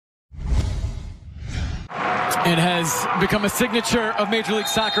It has become a signature of Major League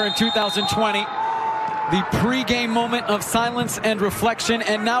Soccer in 2020. The pre-game moment of silence and reflection,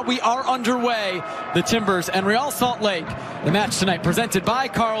 and now we are underway. The Timbers and Real Salt Lake. The match tonight presented by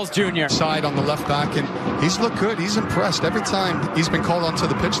Carl's Jr. Side on the left back, and he's looked good. He's impressed every time he's been called onto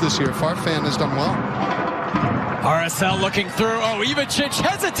the pitch this year. Farfan has done well. RSL looking through. Oh, Ivicic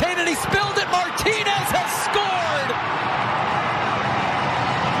hesitated. He spilled it. Martinez has scored.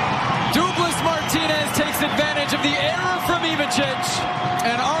 Douglas Martinez takes advantage of the error from Ivicic,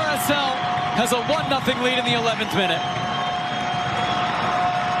 and RSL has a 1-0 lead in the 11th minute.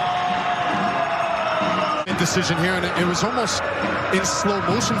 Decision here, and it was almost in slow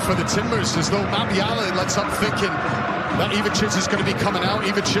motion for the Timbers, as though Mabiala lets up thinking that Ivicic is going to be coming out.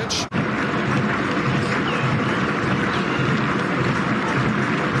 Ivicic.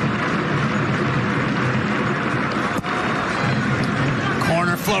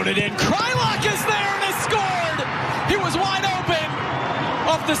 Corner floated in. Krylak is there and has scored. He was wide open.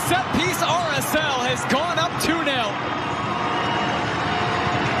 Off the set piece, RSL has gone up 2-0.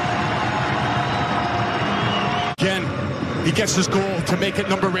 Again, he gets his goal to make it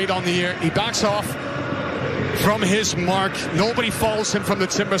number 8 on the year. He backs off from his mark. Nobody follows him from the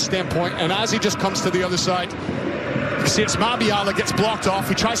Timbers standpoint, and as he just comes to the other side, you see it's Mabiala gets blocked off.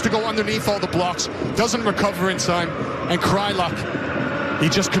 He tries to go underneath all the blocks, doesn't recover in time, and Krylak, he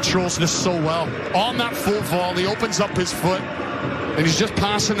just controls this so well. On that full volley, he opens up his foot, and he's just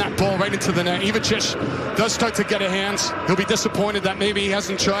passing that ball right into the net. Ivicic does start to get a hands. He'll be disappointed that maybe he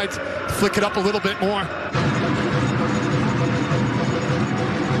hasn't tried to flick it up a little bit more.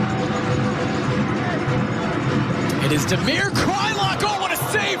 It is Damir Krylak. Oh, what a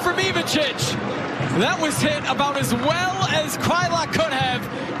save from Ivicic. That was hit about as well as Krylak could have.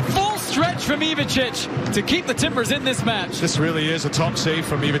 Full stretch from Ivicic to keep the Timbers in this match. This really is a top save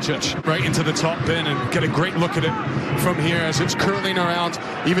from Ivicic. Right into the top bin, and get a great look at it from here as it's curling around.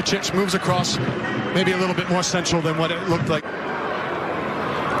 Ivicic moves across, maybe a little bit more central than what it looked like.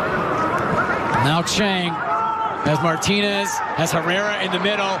 Now Chang has Martinez, has Herrera in the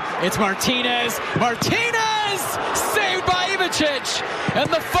middle. It's Martinez. Martinez! Saved by Ivicic. And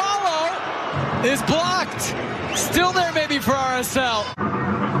the follow is blocked. Still there maybe for RSL.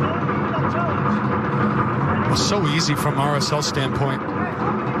 It's so easy from RSL standpoint.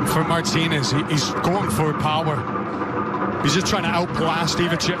 For Martinez, he's going for power. He's just trying to outblast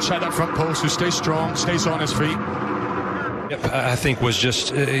Ivicic at that front post, who stays strong, stays on his feet. I think was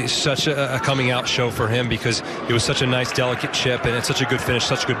just such a coming out show for him, because it was such a nice delicate chip, and it's such a good finish,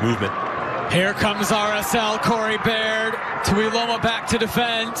 such good movement. Here comes RSL. Corey Baird. Tuiloma back to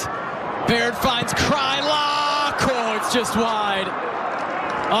defend. Baird finds Krylak. Oh, it's just wide.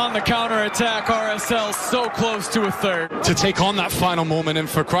 On the counter-attack, RSL so close to a third. To take on that final moment, and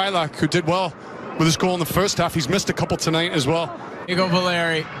for Krylak, who did well with his goal in the first half, he's missed a couple tonight as well. Diego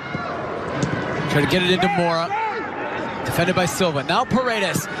Valeri. Try to get it into Mora. Defended by Silva. Now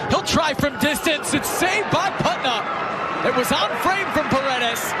Paredes. He'll try from distance. It's saved by Putna. It was on frame from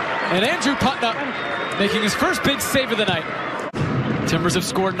Paredes. And Andrew Putna making his first big save of the night. Timbers have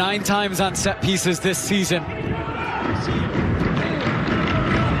scored 9 times on set pieces this season.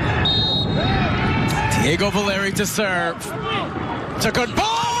 Diego Valeri to serve. It's a good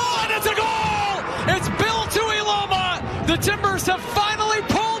ball, and it's a goal! It's Bill Tuiloma. The Timbers have finally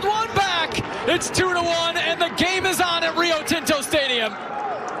pulled one back. It's 2-1, and the game is on at Rio Tinto Stadium.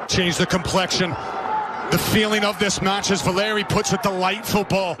 Change the complexion, the feeling of this match, as Valeri puts a delightful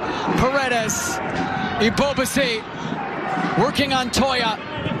ball. Paredes, Ibobasi, working on Toya.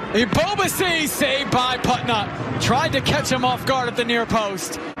 Ibobasi saved by Putna. Tried to catch him off guard at the near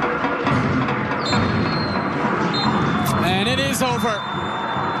post. And it is over.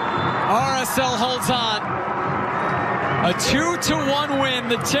 RSL holds on. A 2-1 win.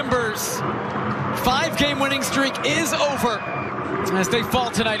 The Timbers' 5-game winning streak is over as they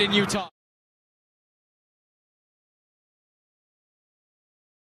fall tonight in Utah.